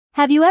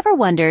Have you ever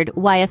wondered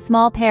why a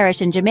small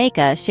parish in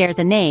Jamaica shares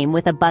a name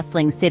with a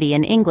bustling city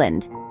in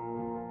England?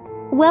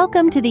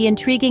 Welcome to the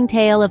intriguing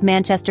tale of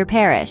Manchester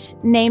Parish,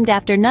 named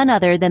after none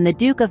other than the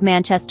Duke of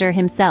Manchester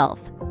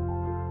himself.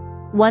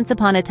 Once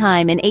upon a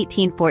time in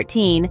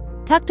 1814,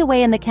 tucked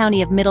away in the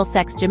county of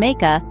Middlesex,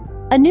 Jamaica,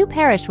 a new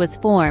parish was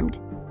formed.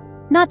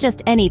 Not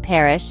just any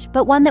parish,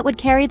 but one that would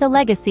carry the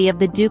legacy of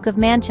the Duke of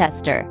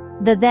Manchester,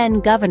 the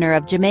then governor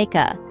of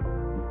Jamaica.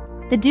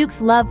 The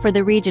Duke's love for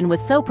the region was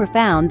so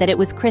profound that it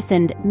was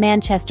christened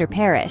Manchester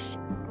Parish.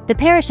 The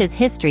parish's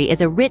history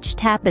is a rich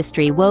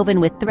tapestry woven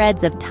with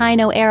threads of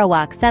Taíno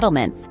Arawak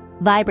settlements,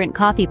 vibrant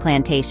coffee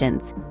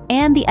plantations,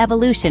 and the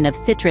evolution of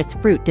citrus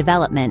fruit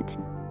development.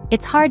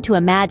 It's hard to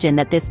imagine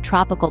that this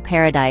tropical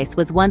paradise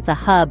was once a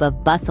hub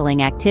of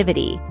bustling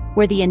activity,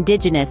 where the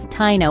indigenous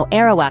Taíno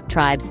Arawak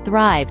tribes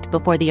thrived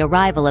before the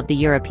arrival of the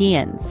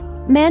Europeans.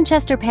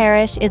 Manchester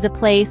Parish is a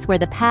place where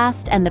the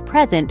past and the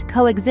present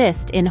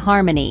coexist in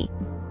harmony.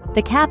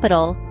 The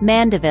capital,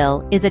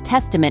 Mandeville, is a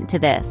testament to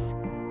this.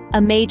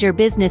 A major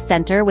business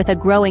center with a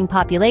growing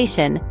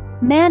population,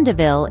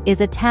 Mandeville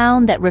is a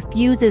town that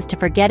refuses to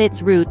forget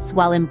its roots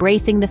while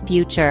embracing the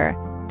future.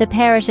 The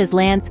parish's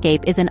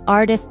landscape is an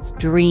artist's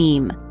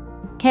dream.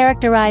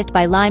 Characterized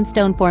by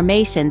limestone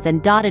formations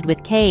and dotted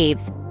with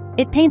caves,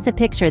 it paints a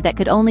picture that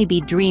could only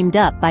be dreamed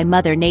up by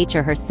Mother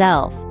Nature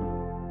herself.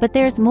 But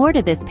there's more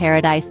to this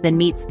paradise than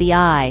meets the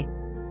eye.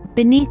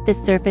 Beneath the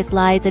surface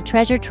lies a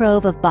treasure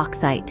trove of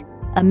bauxite,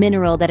 a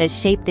mineral that has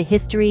shaped the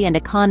history and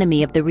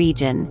economy of the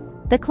region.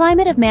 The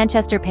climate of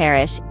Manchester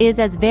Parish is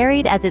as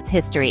varied as its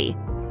history.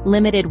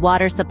 Limited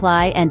water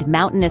supply and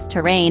mountainous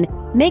terrain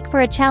make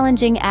for a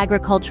challenging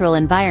agricultural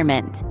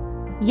environment.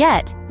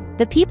 Yet,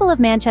 the people of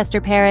Manchester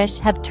Parish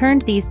have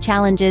turned these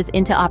challenges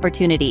into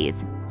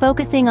opportunities,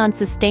 focusing on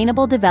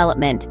sustainable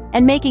development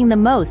and making the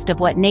most of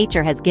what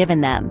nature has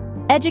given them.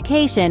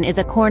 Education is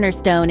a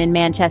cornerstone in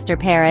Manchester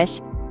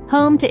Parish,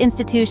 home to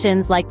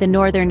institutions like the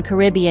Northern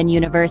Caribbean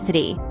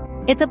University.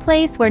 It's a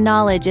place where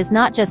knowledge is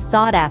not just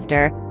sought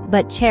after,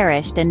 but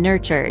cherished and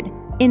nurtured.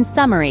 In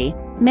summary,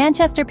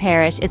 Manchester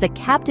Parish is a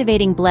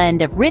captivating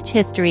blend of rich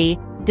history,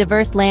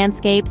 diverse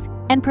landscapes,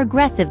 and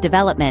progressive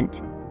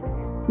development.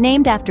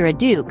 Named after a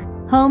duke,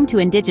 home to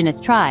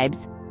indigenous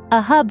tribes,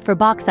 a hub for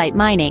bauxite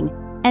mining,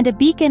 and a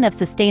beacon of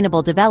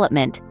sustainable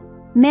development,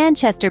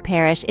 Manchester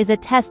Parish is a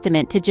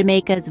testament to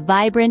Jamaica's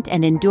vibrant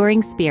and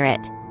enduring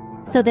spirit.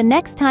 So the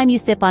next time you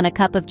sip on a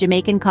cup of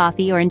Jamaican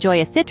coffee or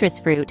enjoy a citrus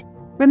fruit,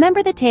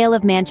 remember the tale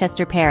of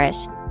Manchester Parish,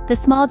 the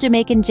small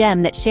Jamaican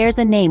gem that shares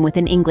a name with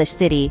an English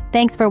city.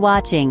 Thanks for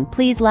watching.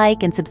 Please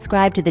like and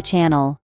subscribe to the channel.